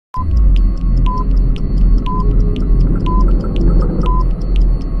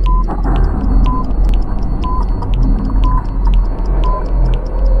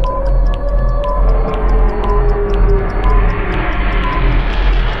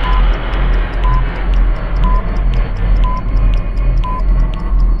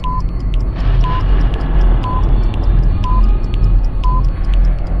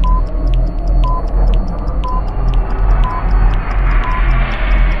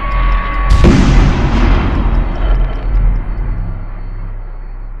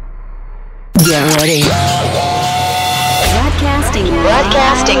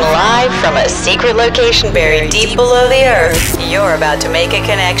From a secret location buried deep below the earth, you're about to make a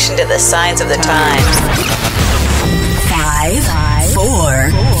connection to the signs of the times. 5,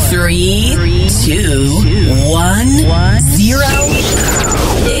 4, 3, 2, 1, 0.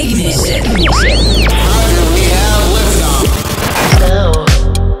 Ignition. We have liftoff. Go.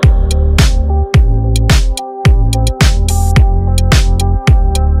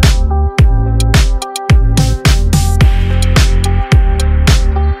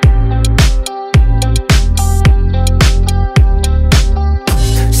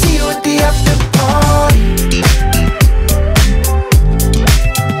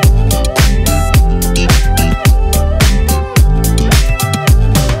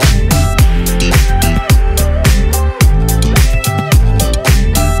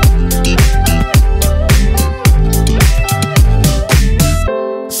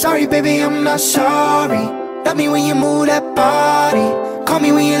 Baby, I'm not sorry. Love me when you move that body. Call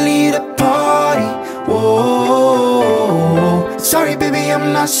me when you leave the party. Whoa. Sorry, baby,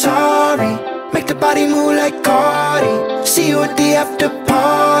 I'm not sorry. Make the body move like Cardi. See you at the after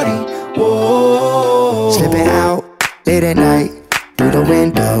party. Whoa. Slipping out late at night through the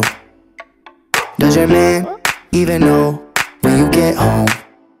window. Does your man even know when you get home?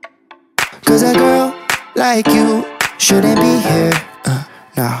 Cause a girl like you shouldn't be here.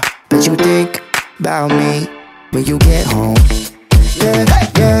 Nah. But you think about me when you get home. Yeah,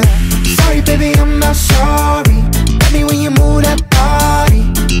 yeah. Sorry, baby, I'm not sorry. Love me when you move that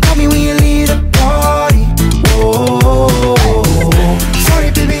body. Call me when you leave the party. Whoa.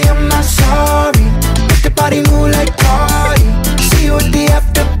 Sorry, baby, I'm not sorry. Make the body move like Cardi. See you at the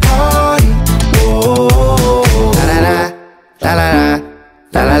after party. Whoa. La la la, la la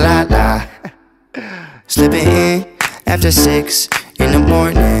la, la la la. Slipping in after 6 in the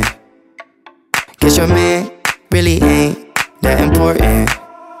morning. Guess your man really ain't that important.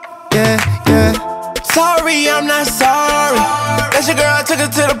 Yeah, yeah. Sorry, I'm not sorry. That's your girl, I took her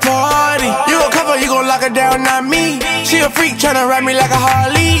to the party. You gon' cover, you gon' lock her down, not me. She a freak, tryna ride me like a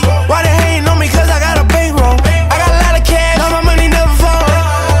Harley. Why they hating on me? Cause I got a bankroll. I got a lot of cash, all my money never fall.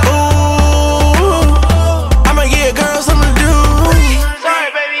 Ooh, I'ma give a girl something to do. Sorry,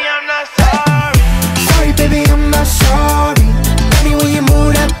 baby, I'm not sorry. Sorry, baby, I'm not sorry. Love me when you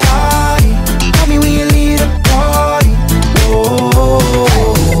move that body. Call me when you leave the party. Whoa.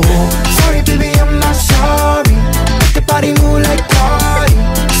 Sorry, baby, I'm not sorry. Make the body move like Cardi.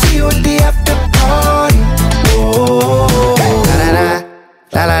 See you at the after party. Whoa. La la la,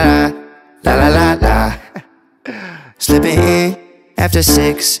 la la la, la la la. Slipping in after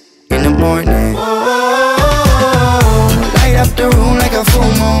 6 in the morning. Light up the room like a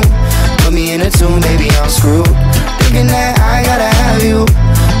full moon. Put me in a tune, baby, I'm screwed. Thinking that I gotta have you.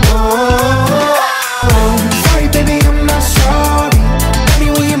 Sorry, baby, I'm not sorry. Love me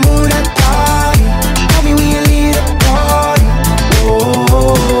when you move that body. Call me when you leave the party.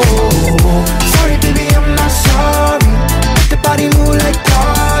 Sorry, baby, I'm not sorry. Make the body move like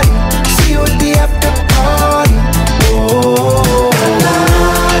Cardi. See you at the after party. La la la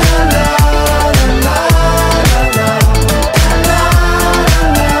la la la la la.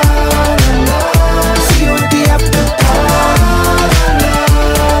 See you at the after party.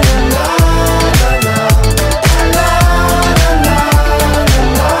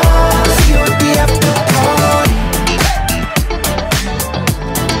 See you at the after party.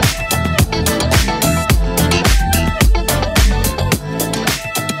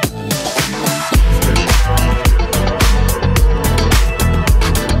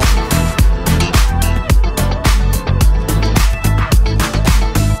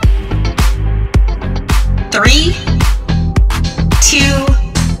 Three, 2,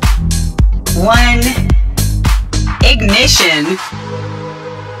 1, ignition.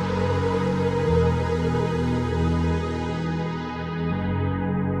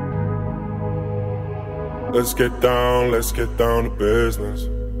 Let's get down to business.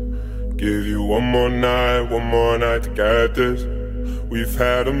 Give you one more night to get this. We've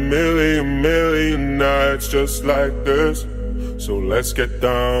had a million nights just like this. So let's get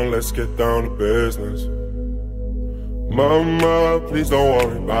down to business. Mama, please don't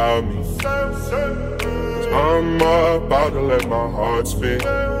worry about me. 'Cause I'm about to let my heart speak.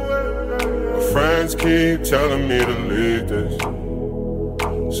 My friends keep telling me to leave this.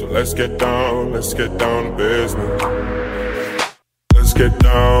 So let's get down to business. Let's get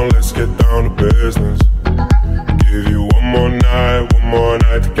down to business. Give you one more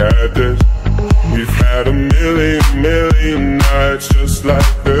night to get this. We've had a million nights just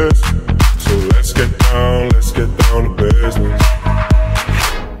like this. So let's get down to business.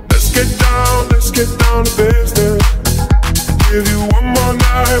 Let's get down to business. Give you one more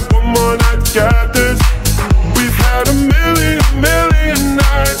night one more night, got this. We've had a million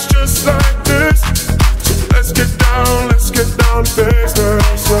nights just like this. So let's get down to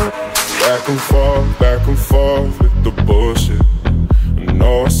business. Back and forth with the bullshit. I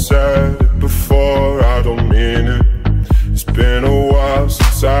know I said it before, I don't mean it. It's been a while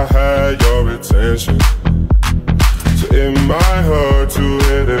since I had your attention, so it might hurt to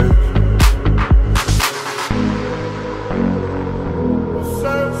hit it.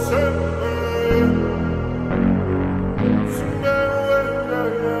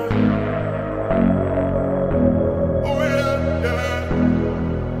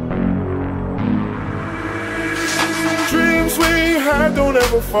 Dreams we had don't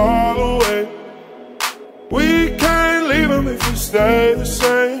ever fall away. We can't leave them if we stay the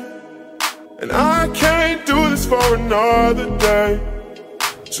same. And I can't do this for another day.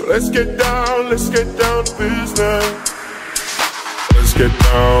 So let's get down to business. Let's get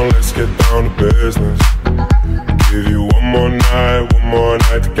down to business. Give you one more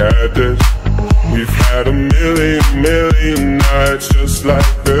night to get this. We've had a million nights just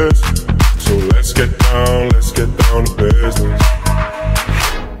like this. So let's get down to business.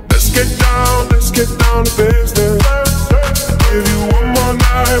 Let's get down to business. Give you one more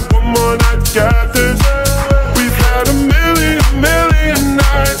night to get this. We've had a million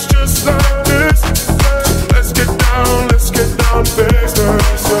nights just like this. So let's get down to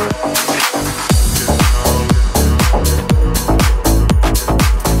business.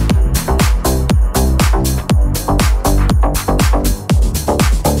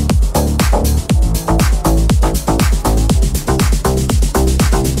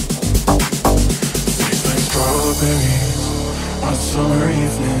 On a summer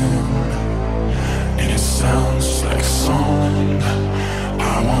evening, and it sounds just like a song. I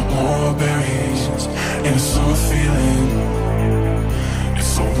want more berries in a summer feeling. It's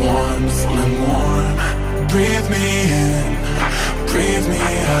so wonderful and warm. Breathe me in, breathe me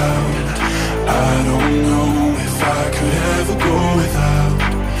out. I don't know if I could ever go without.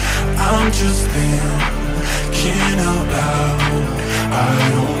 I'm just thinking out loud. I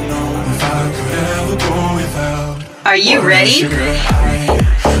don't know if I could ever go without. Are you ready?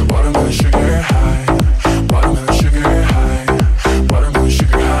 Watermelon sugar high. Watermelon sugar high. Watermelon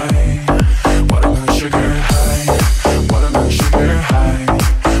sugar high. Watermelon sugar high. Watermelon sugar high.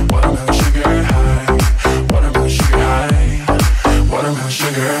 Watermelon sugar high. Watermelon sugar high. Watermelon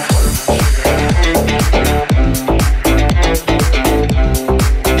sugar.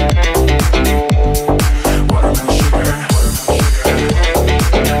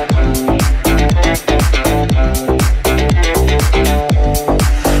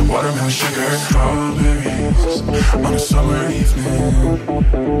 On a summer evening,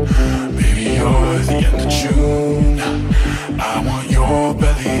 baby, you're the end of June. I want your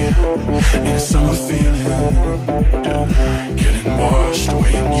belly in a summer feeling, getting washed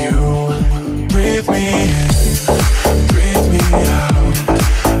away in you. Breathe me in, breathe me out.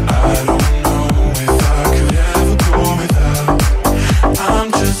 I don't know if I could ever go without. I'm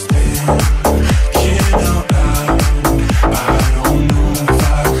just thinking out loud. I don't know if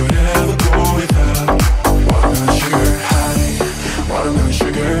I could ever go without. Watermelon sugar high. Watermelon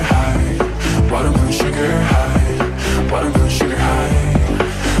sugar high. Watermelon sugar high. Watermelon sugar high.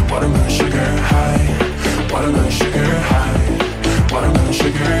 Watermelon sugar high. Watermelon sugar high. Watermelon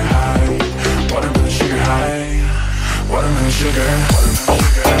sugar high. Watermelon sugar high. Watermelon sugar.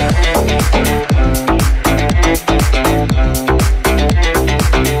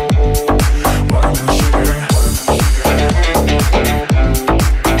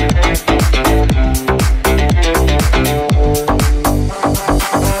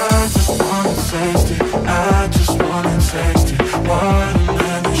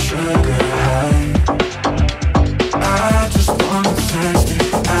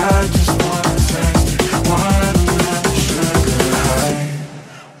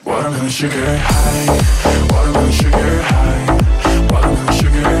 Sugar high, watermelon sugar high, watermelon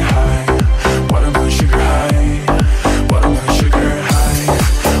sugar high, watermelon sugar high, watermelon sugar high,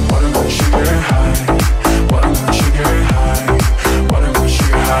 watermelon sugar high, watermelon sugar high, watermelon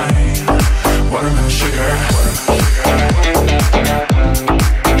sugar high, watermelon sugar.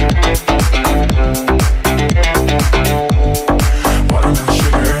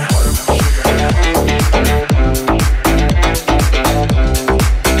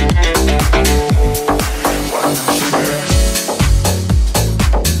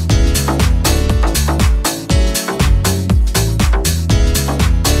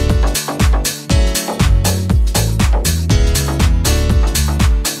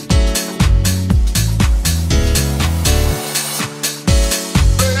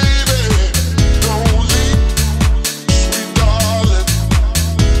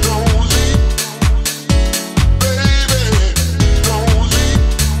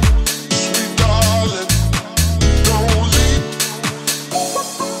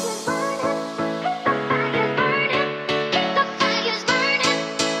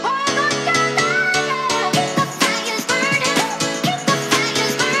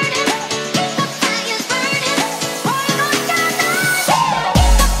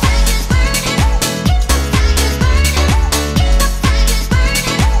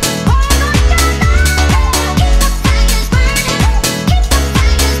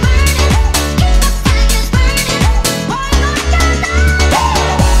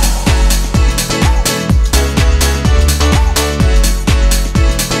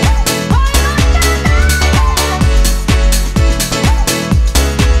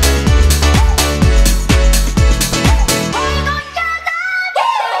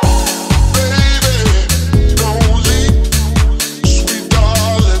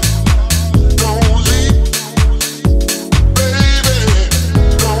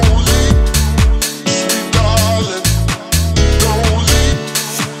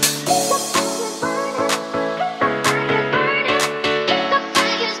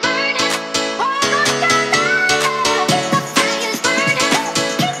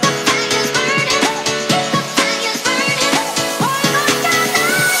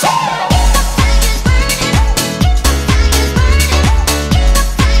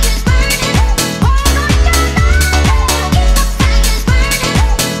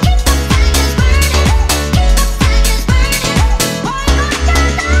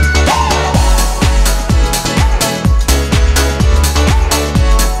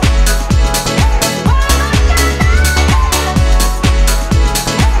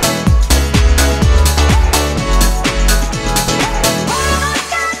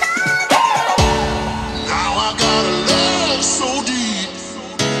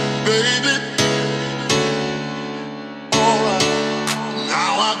 baby. Alright,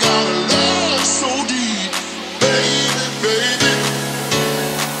 now I got a love so deep, baby, baby.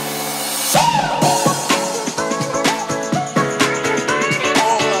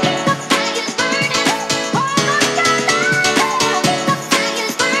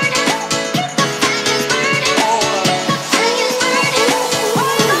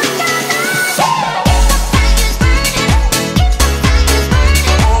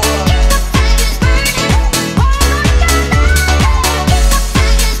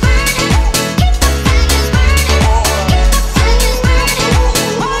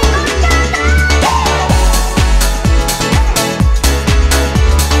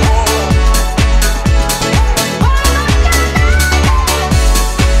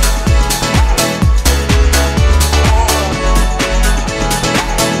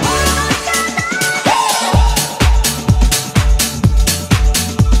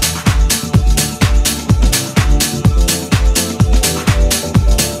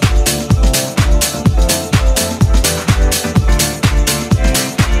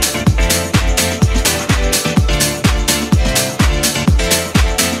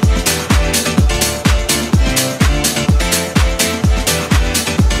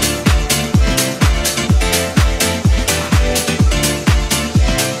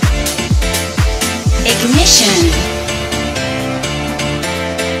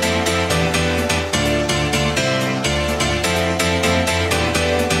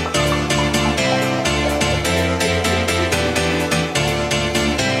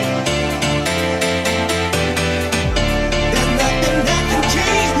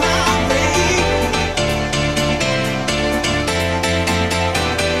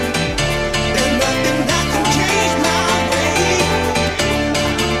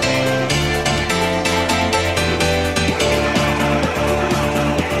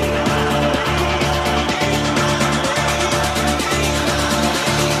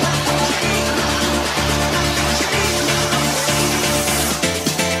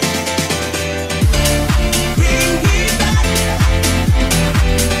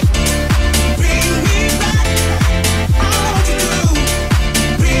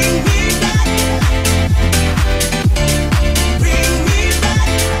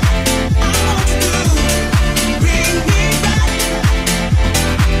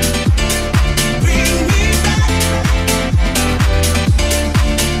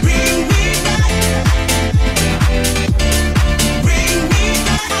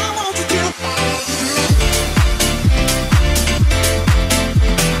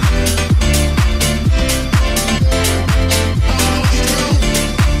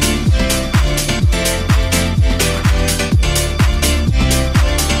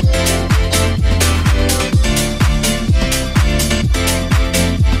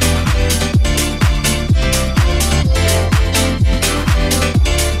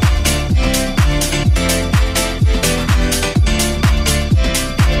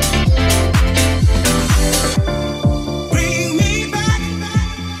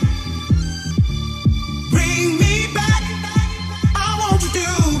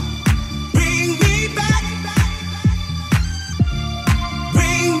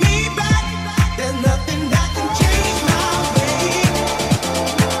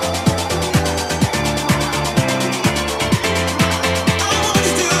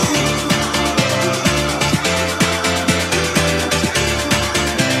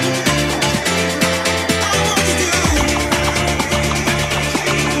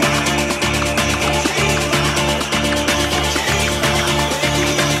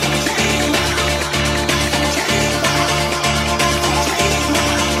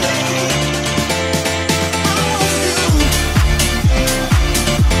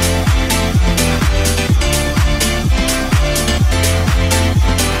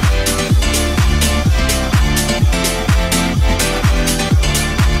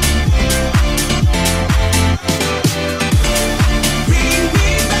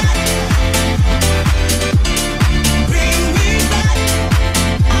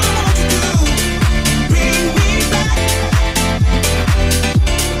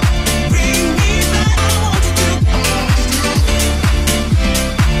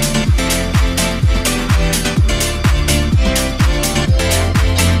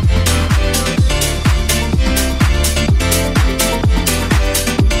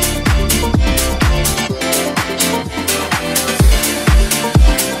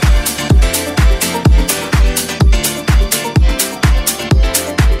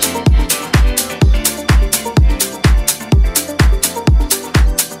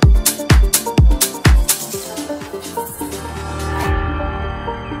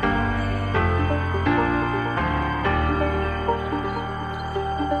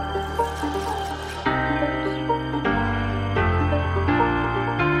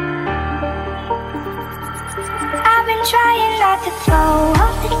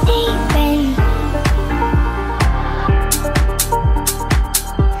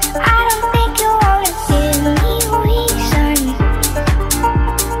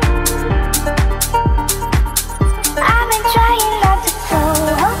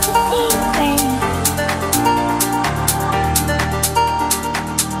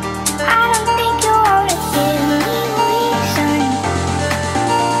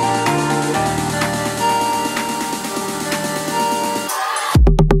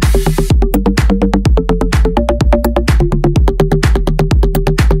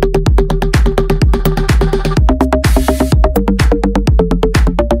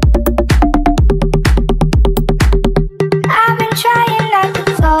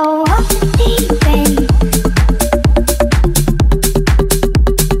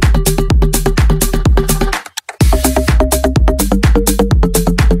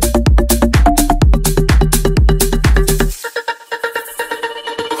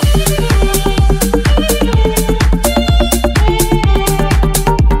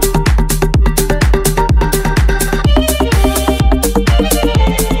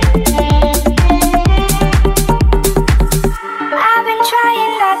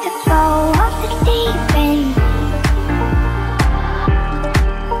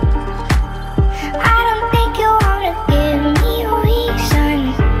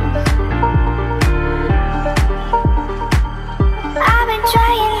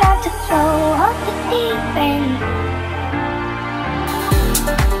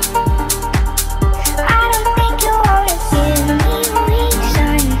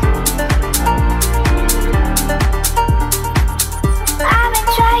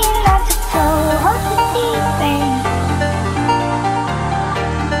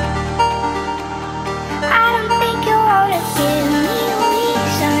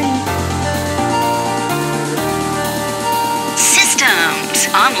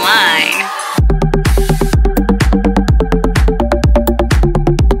 Online.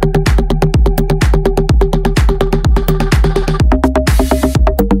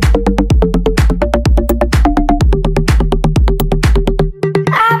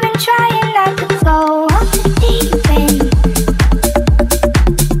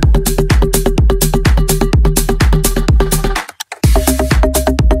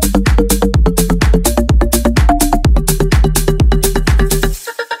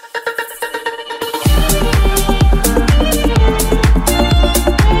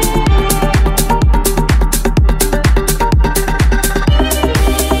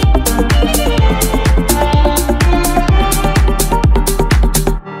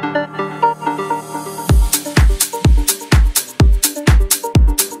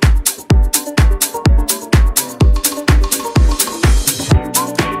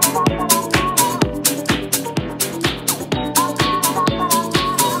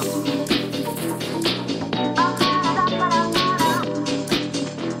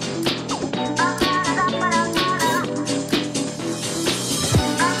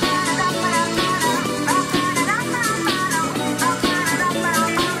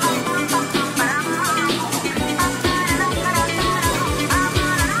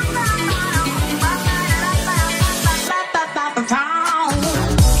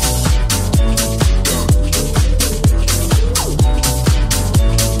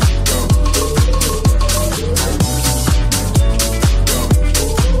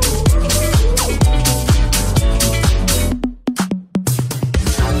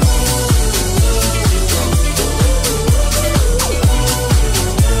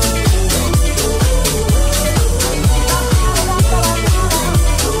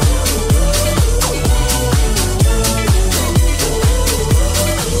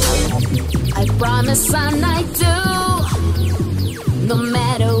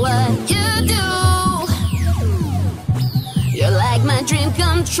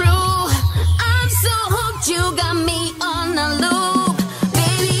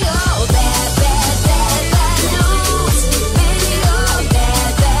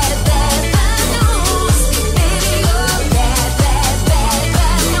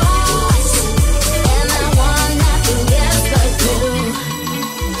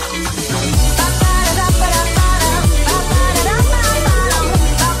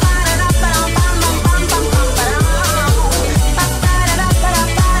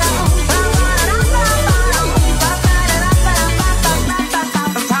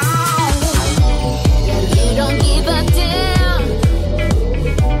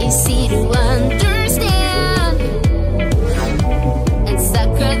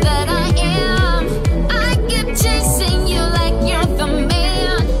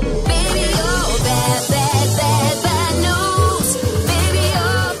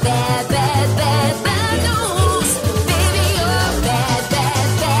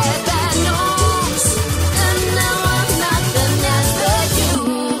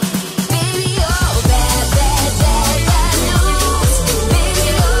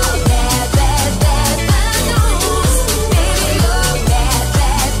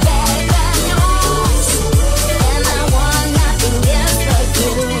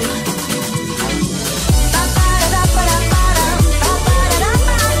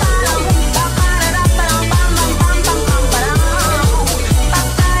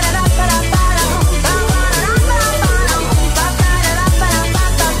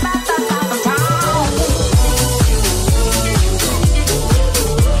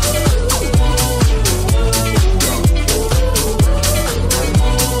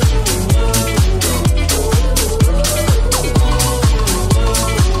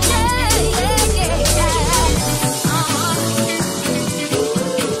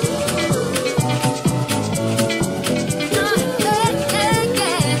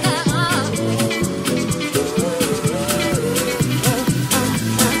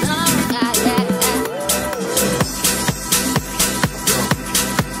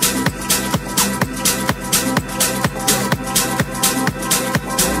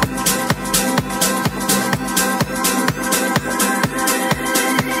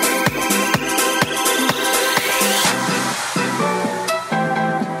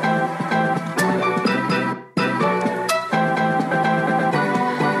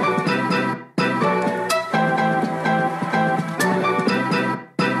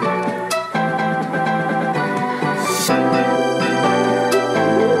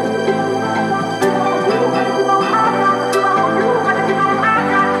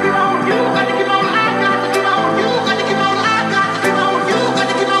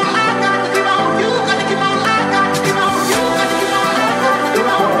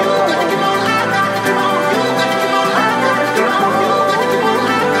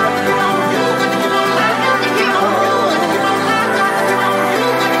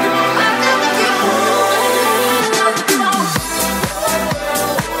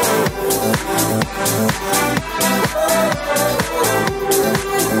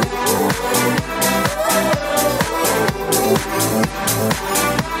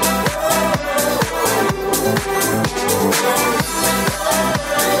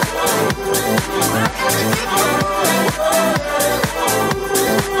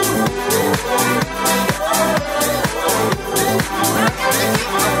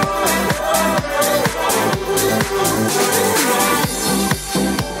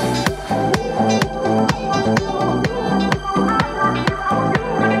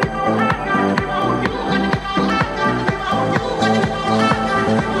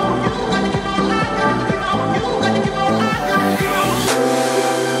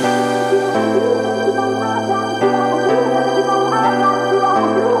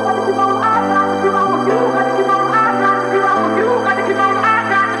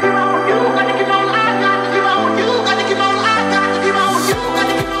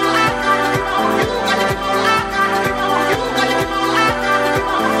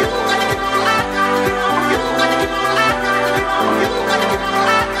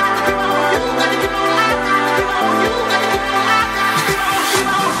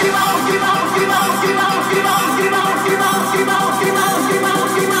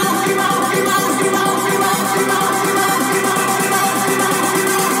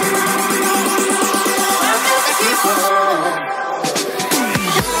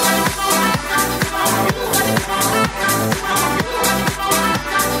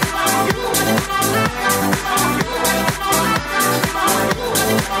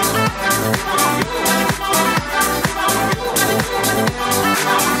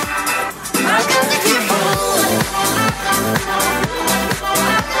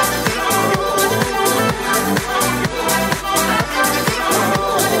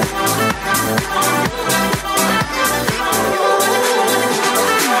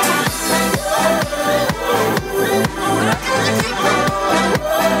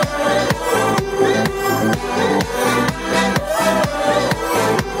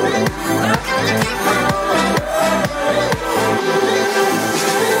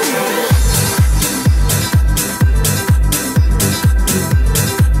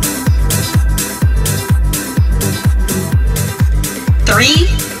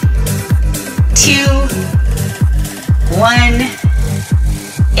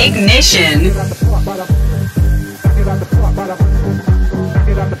 Ignition.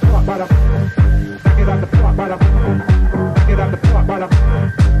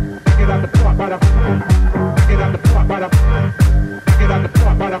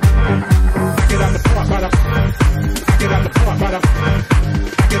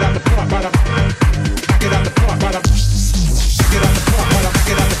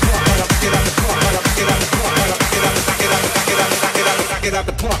 Get out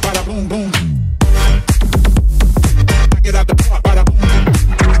the park, bada boom boom. Get out the park, bada boom boom.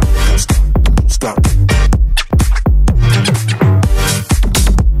 Stop.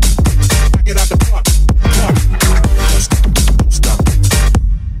 Get out the park, park. Stop.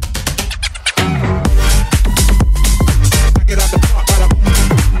 Get out the park, bada boom boom.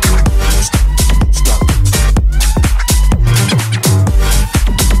 Stop.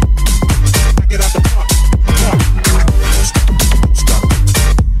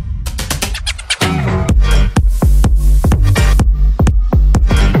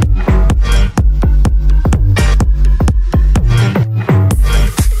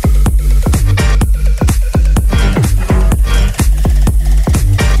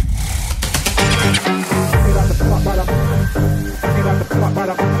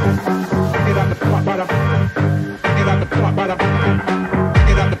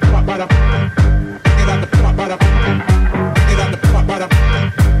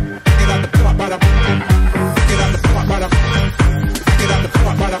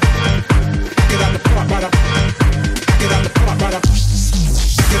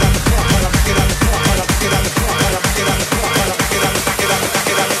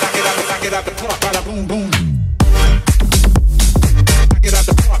 Get out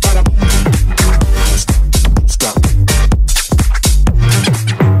the park, park.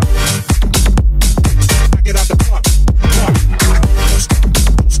 Stop.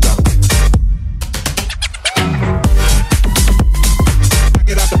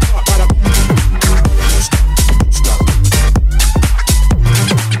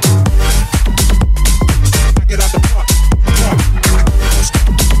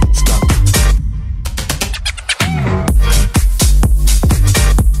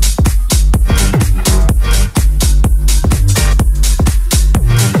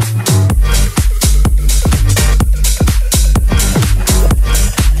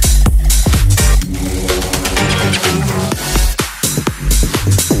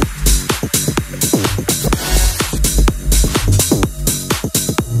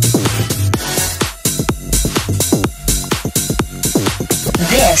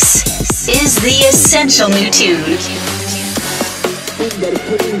 This is the Essential New Tune. Swing, better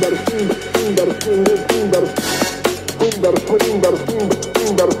swing, better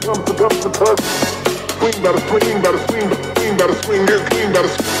come to curve. Swing, better swing, better swing, better swing, your king, better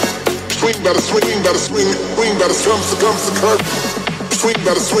swing, better swing, better swing, better come to curve. Swing,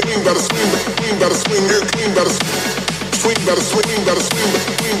 better swing, better swing, better swing, your king, better swing, better swing, better swing,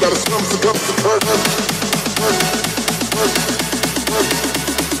 better swing, your come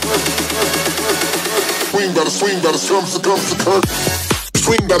to curve.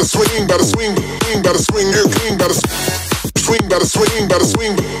 Swing, better swing, better swing, better swing, your king, better swing, better swing, better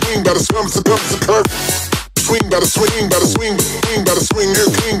swing, better come to curve. Swing, better swing, better swing, better swing, your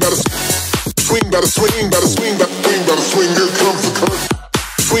king, better swing, better swing, better swing, better swing, here comes the cut.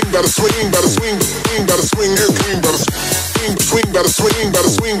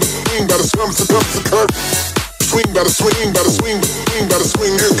 Swing, better swing, better swing, better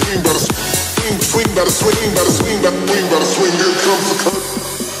swing, here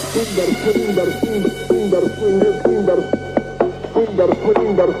king, better swing, better swing,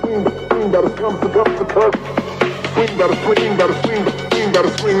 better swing, better comes the cut. Swing, better swing, better swing,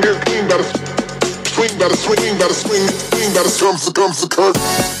 better swing, here king, better swing, better swing, better swing, better comes the cut.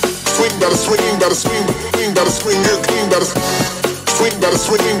 Swing, better swing, better swing, better swing, here king, better swing, better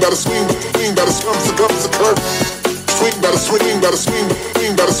swing, better swing, better comes the cut. Swing, better swing, better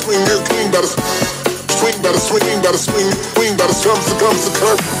swing, better swing, your king, better swing, better swing, better swing, better comes the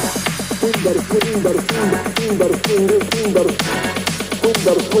cut. Swing, better swing, better swing, better swing, your king, better swing, better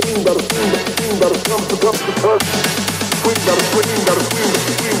swing, better swing, better comes the cut. Swing, better swing, better swing,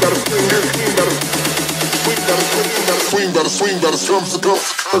 better swing, your king, better swing, better swing, better swing, better comes the cut.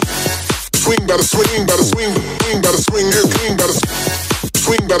 Swing, better swing, better swing, better swing, your king, better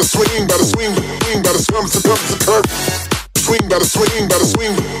swing, better swing, better swing, better comes the cut. Swing, better swing, better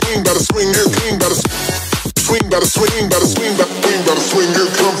swing, better swing, your king, better swing, better swing, better swing, better swing, here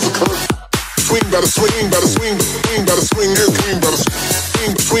comes the cut. Swing, better swing, better swing, better swing, your king, better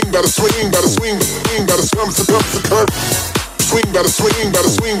swing, better swing, better swing, better comes the cut. swing, gotta swing, gotta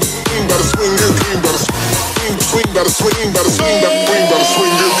swing, gotta swing, here came, gotta swing, swing, gotta swing, gotta swing, gotta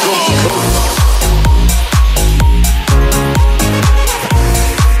swing, here comes the curve.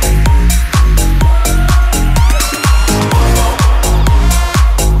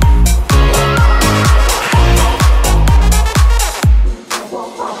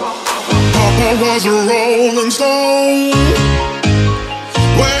 Was a rolling stone.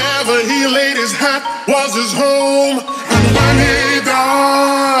 Wherever he laid his hat was his home. And when he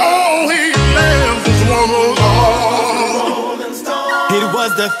died, all he left was one rolling stone. It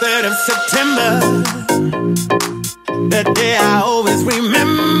was the 3rd of September, that day I always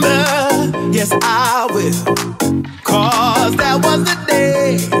remember. Yes, I will, 'cause that was the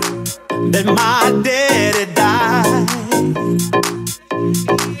day that my daddy died.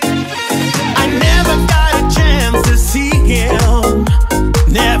 To see him,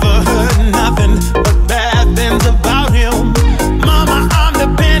 never heard nothing but bad things about him. Mama, I'm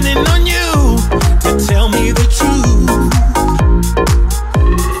depending on you to tell me the truth.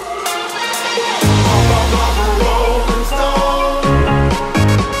 Papa was a rolling stone.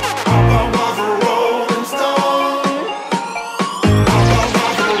 Papa was a rolling stone.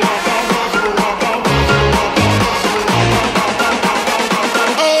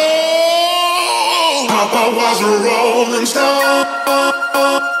 Papa was a rolling stone.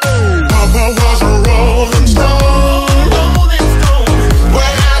 Papa was a rolling stone. Rolling stone.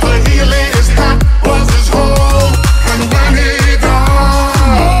 Wherever he laid his hat was his home. And when he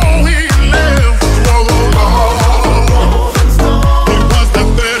died, all he left was a rolling stone. It was the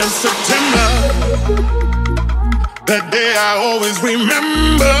 3rd of September, that day I always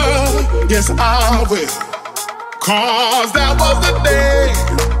remember. Yes, I will, 'cause that was the day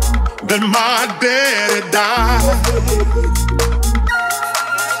that my daddy died.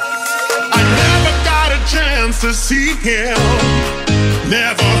 I never got a chance to see him.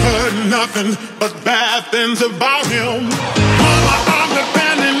 Never heard nothing but bad things about him. Mama, I'm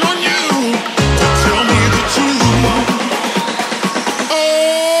depending on you to tell me the truth.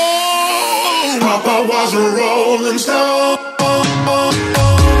 Oh, Papa was a rolling stone.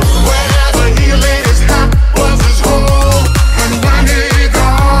 Wherever he laid his hat was his home. And when he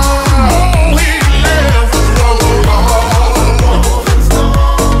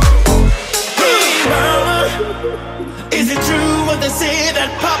say that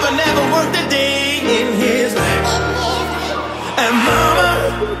Papa never worked a day in his life. And Mama,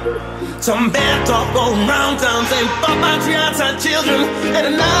 some bad talk going round town saying Papa treats our children and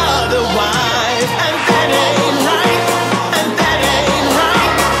another wife. And that ain't right. And that ain't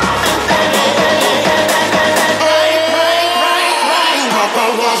right. And that ain't right. Papa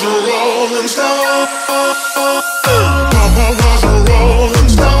was a rolling stone. Papa was a rolling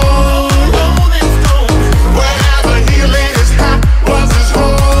stone.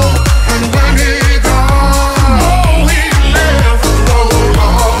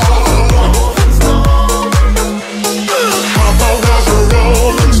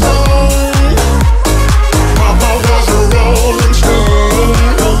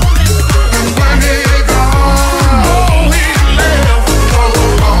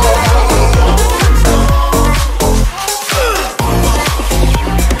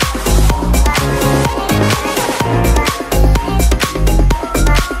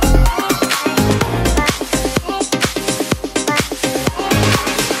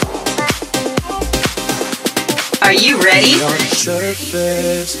 Are you ready?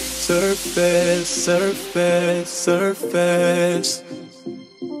 Surface, surface, surface, surface.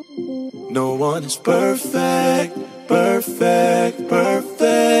 No one is perfect, perfect,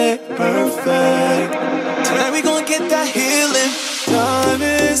 perfect, perfect. Tonight we gon' get that healing. Time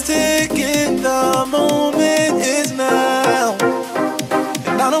is ticking, the moment is now.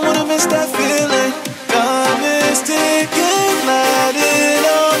 And I don't wanna miss that feeling. Time is ticking, let it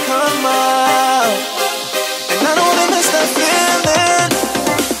all come out. And I don't wanna miss that feeling.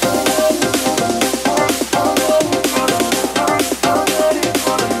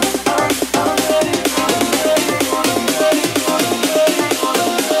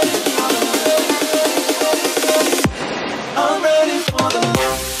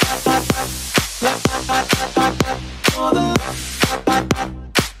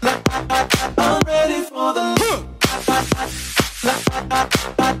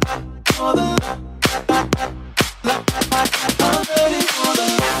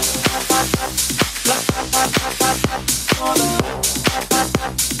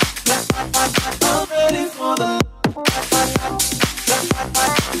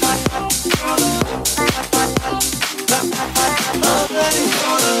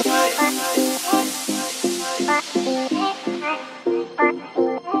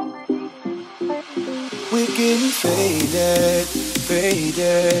 we're getting faded,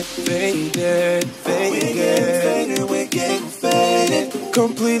 faded, faded, faded. We're getting faded,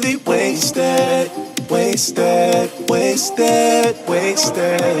 completely wasted, wasted, wasted,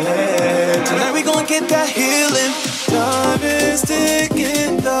 wasted. Tonight we gon' get that healing. Time is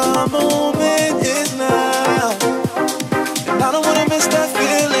ticking, the moment is now, and I don't wanna miss that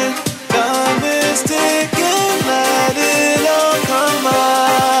feeling. Time is ticking, let it all come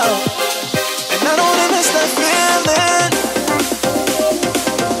out, and I don't wanna miss that feeling.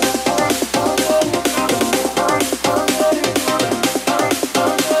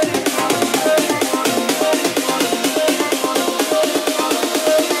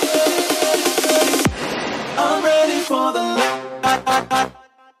 I'm ready for the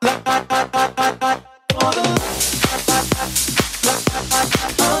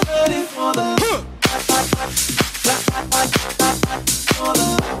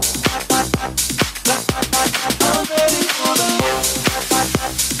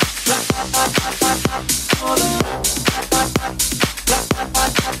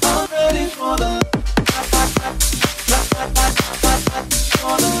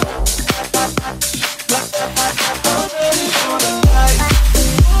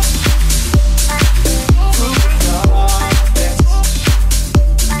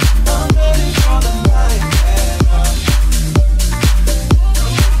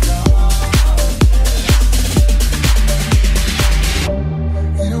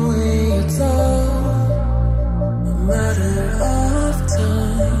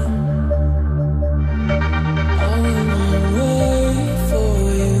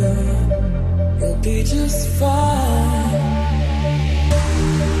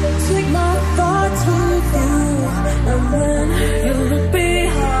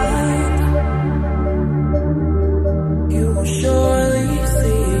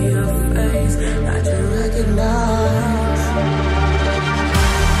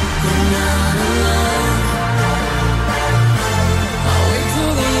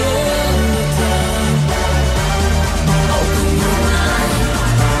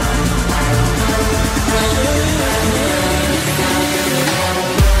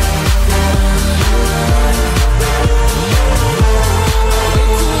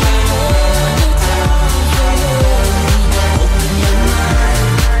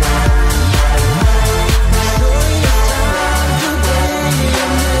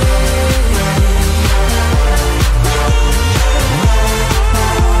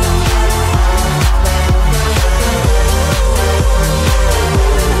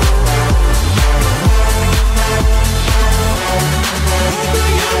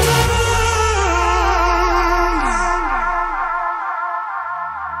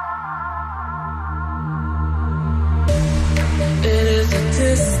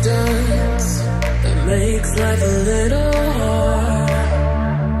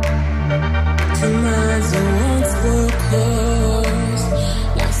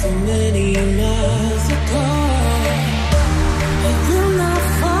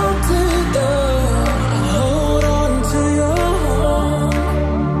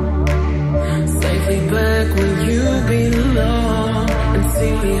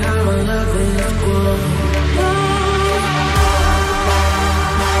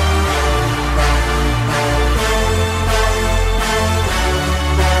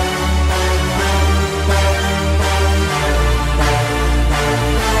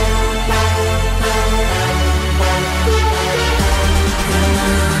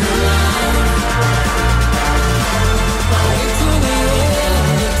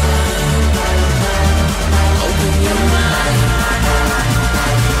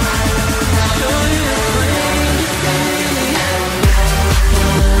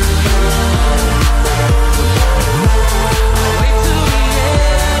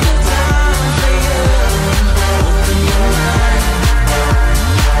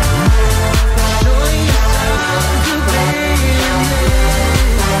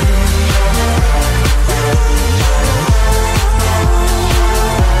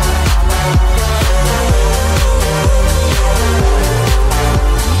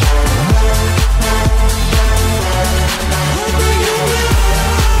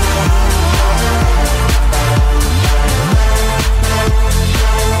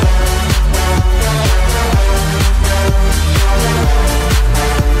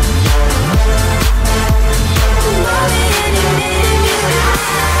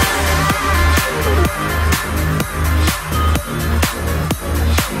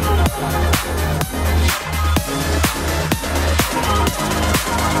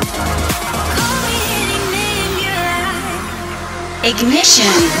Ignition.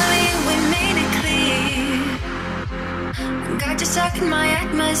 We made it clear. just stuck in my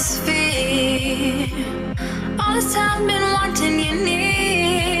atmosphere. All this time been wanting you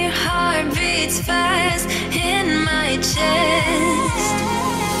near. Heart beats fast in my chest.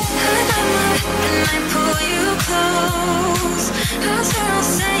 And I pull you close. I'll feel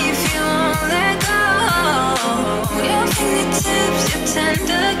safe, you won't let go. Your fingertips, your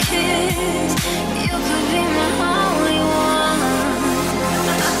tender kiss. You could be my only one.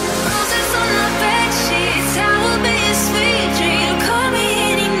 Roses on the bed sheets, I will be a sweet dream. Call me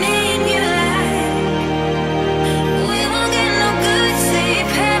any name you like. We won't get no good sleep.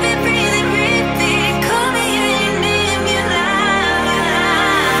 Heavy breathing, repeat. Call me any name you like.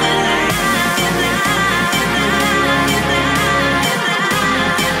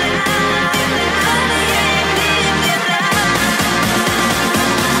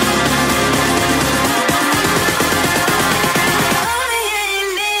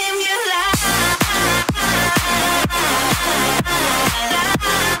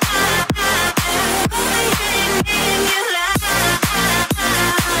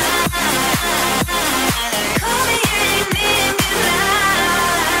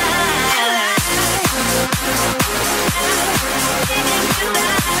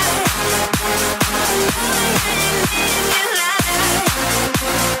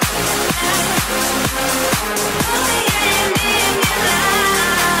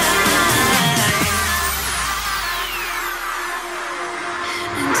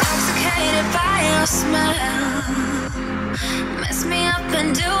 Intoxicated by your smell, mess me up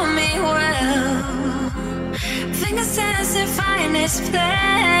and do me well. Fingers dancing, find this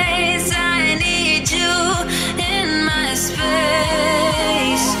place. I need you in my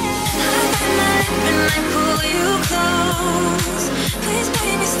space. I bite my lip and I pull you close. Please,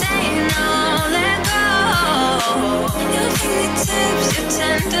 baby, stay, no, let go. Your fingertips, your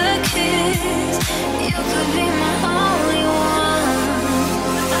tender kiss. You could be my only one.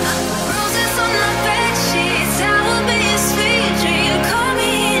 Roses on the bed sheets, I will be a sweet dream. Call me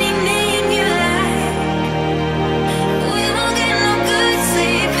any name you like. We won't get no good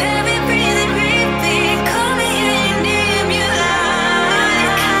sleep. Heavy breathing, repeat. Call me any name you like.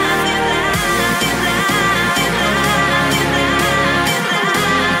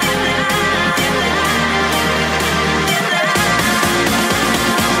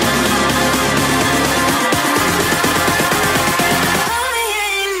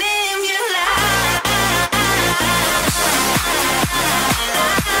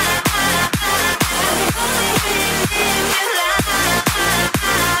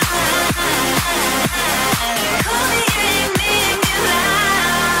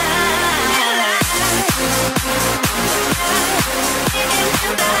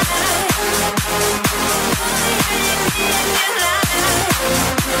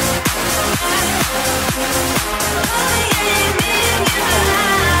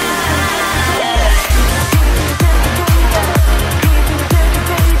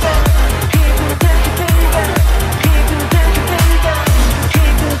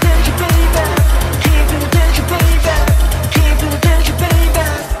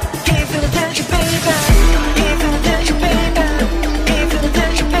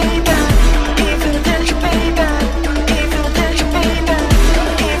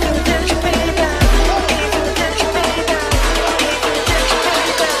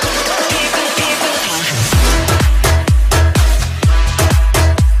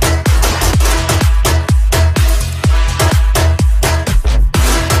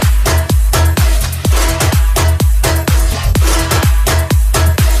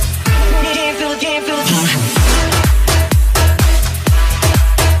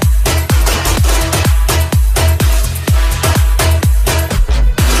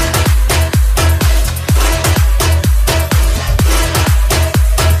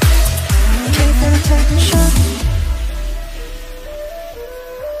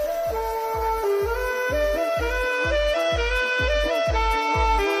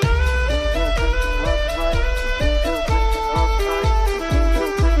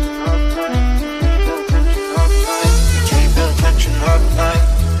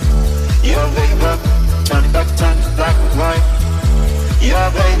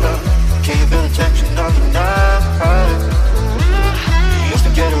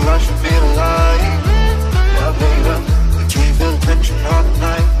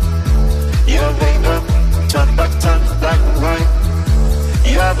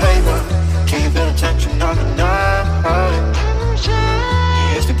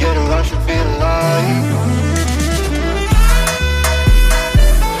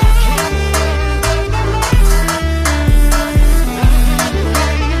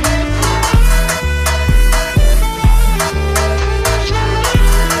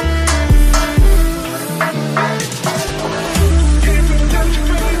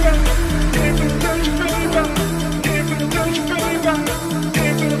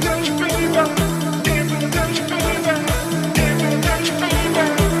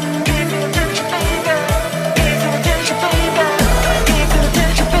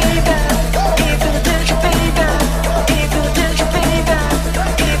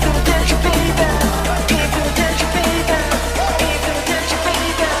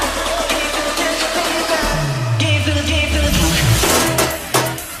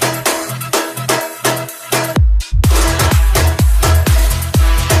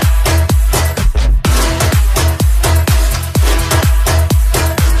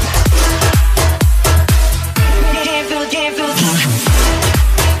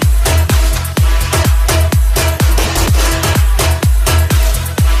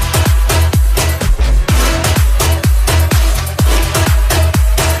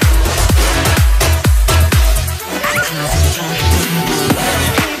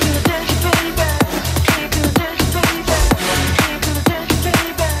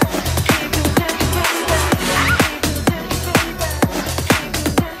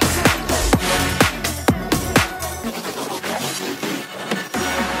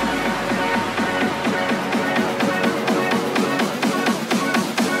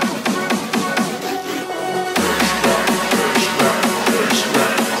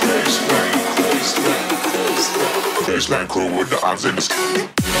 Baseline crew with the arms in the sky.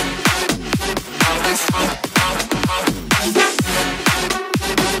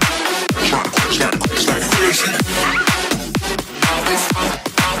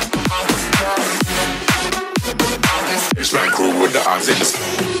 Baseline crew with the arms in the sky.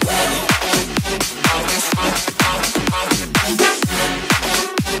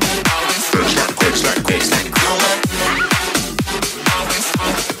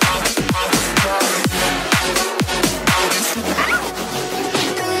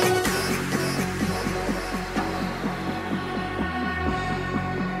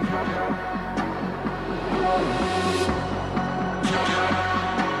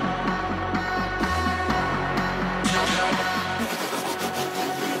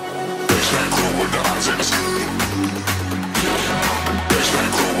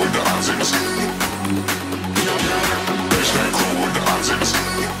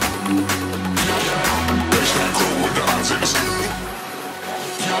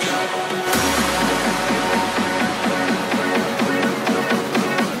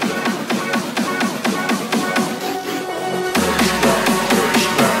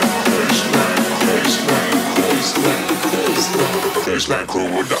 Baseline crew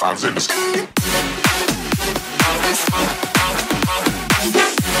with the arms in the sky.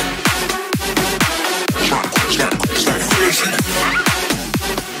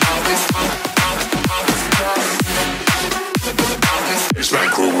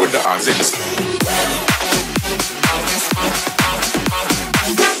 Baseline crew with the arms in the sky.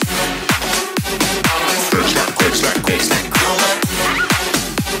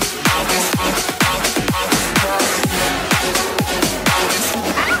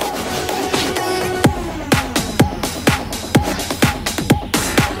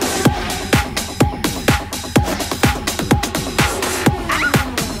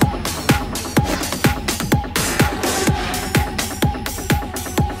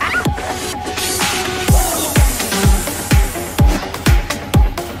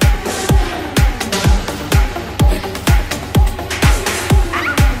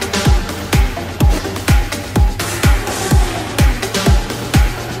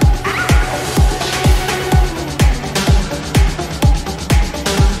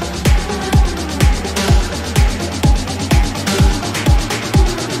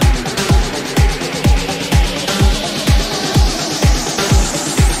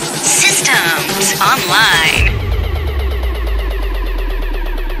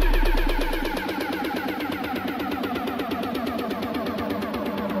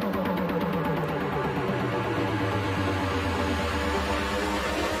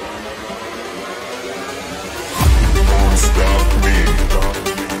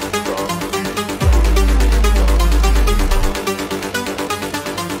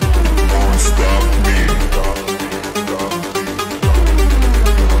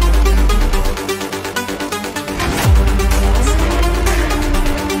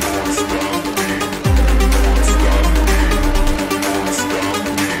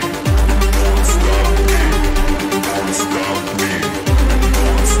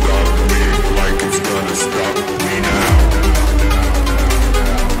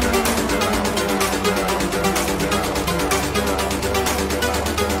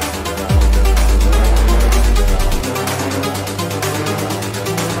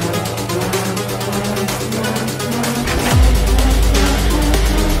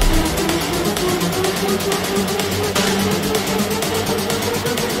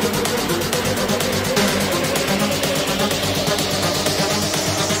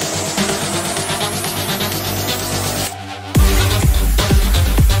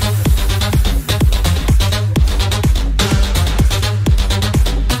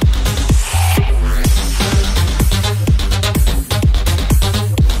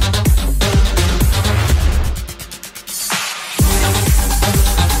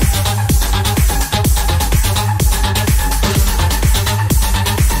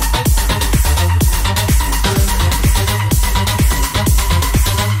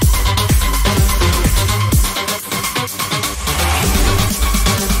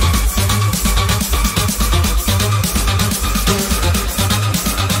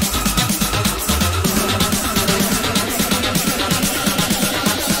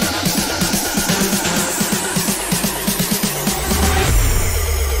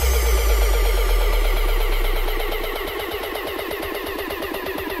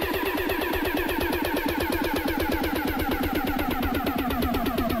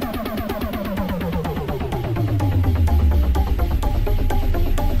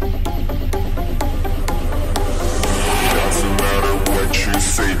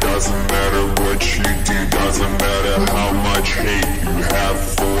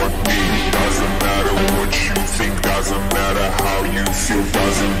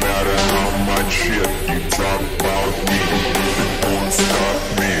 Doesn't matter how much shit you talk about me. It won't stop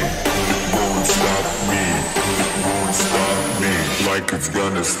me. It won't stop me. It won't stop me. Like it's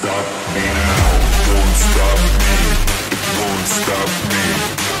gonna stop me now. It won't stop me. It won't stop me.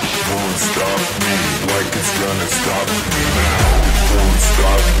 It won't stop me. Like it's gonna stop me now. It won't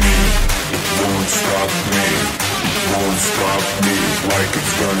stop me. It won't stop me. It won't stop me. Like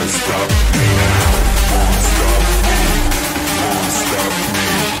it's gonna stop me now. It won't stop me. It won't stop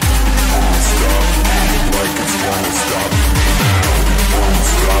me. It won't stop me. Like it's gonna stop me now. It won't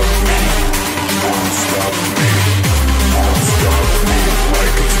stop me. It won't stop me. It won't stop me.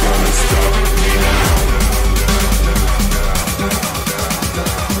 Like it's gonna stop me now.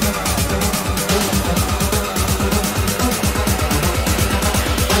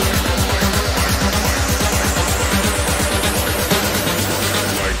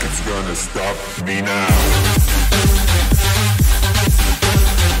 Gonna stop me now.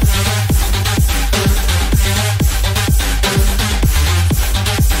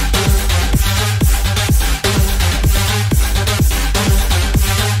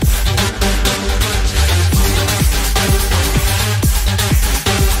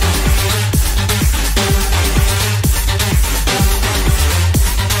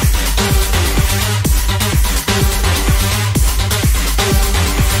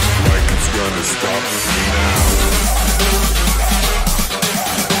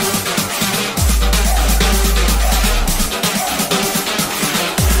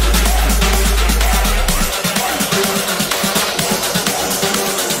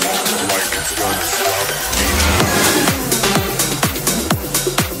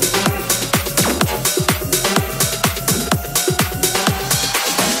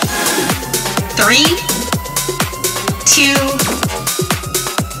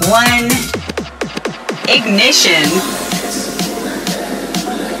 Ignition.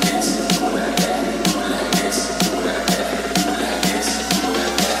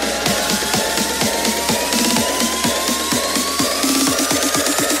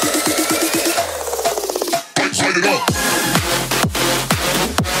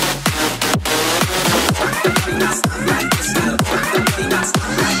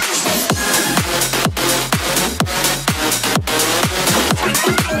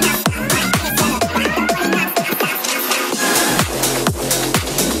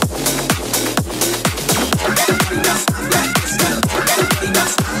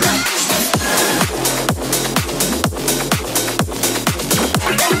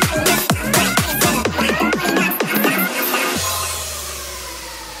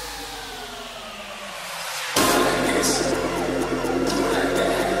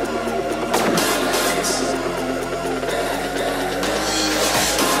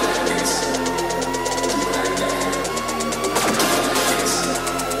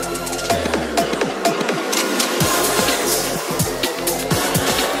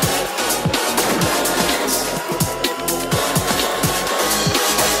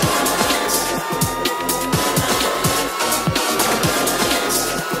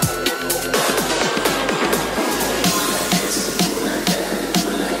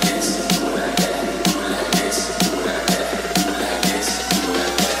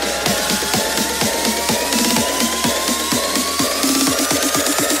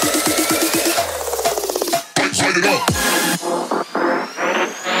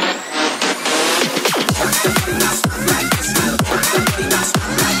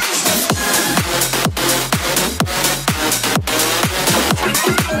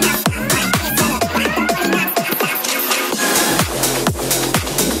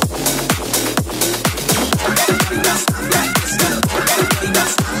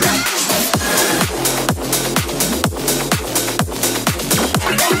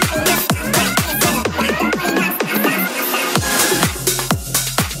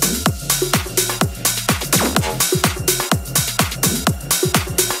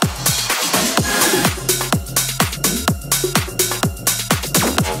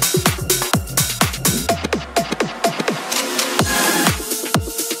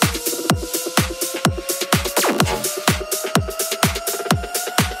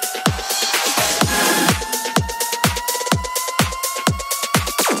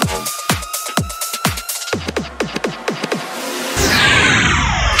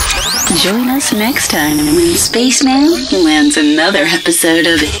 Join us next time when Spaceman lands another episode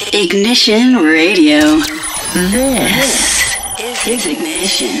of Ignition Radio. This is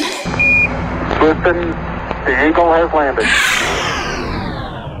Ignition. Listen, the Eagle has landed.